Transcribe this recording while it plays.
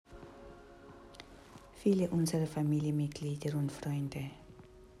Viele unserer Familienmitglieder und Freunde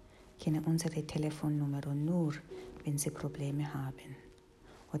kennen unsere Telefonnummer nur, wenn sie Probleme haben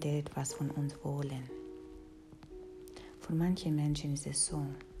oder etwas von uns wollen. Für manche Menschen ist es so,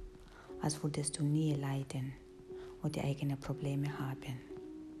 als würdest du nie leiden oder eigene Probleme haben,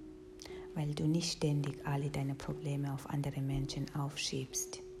 weil du nicht ständig alle deine Probleme auf andere Menschen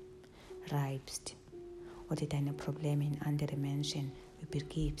aufschiebst, reibst oder deine Probleme in andere Menschen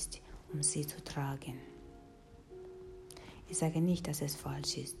übergibst, um sie zu tragen. Ich sage nicht, dass es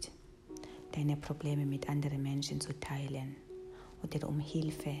falsch ist, deine Probleme mit anderen Menschen zu teilen oder um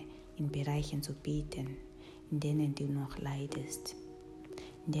Hilfe in Bereichen zu bieten, in denen du noch leidest,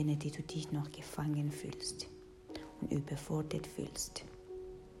 in denen du dich noch gefangen fühlst und überfordert fühlst.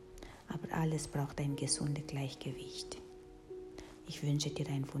 Aber alles braucht ein gesundes Gleichgewicht. Ich wünsche dir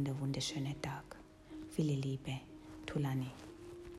einen wunderschönen Tag. Viele Liebe, Thulani.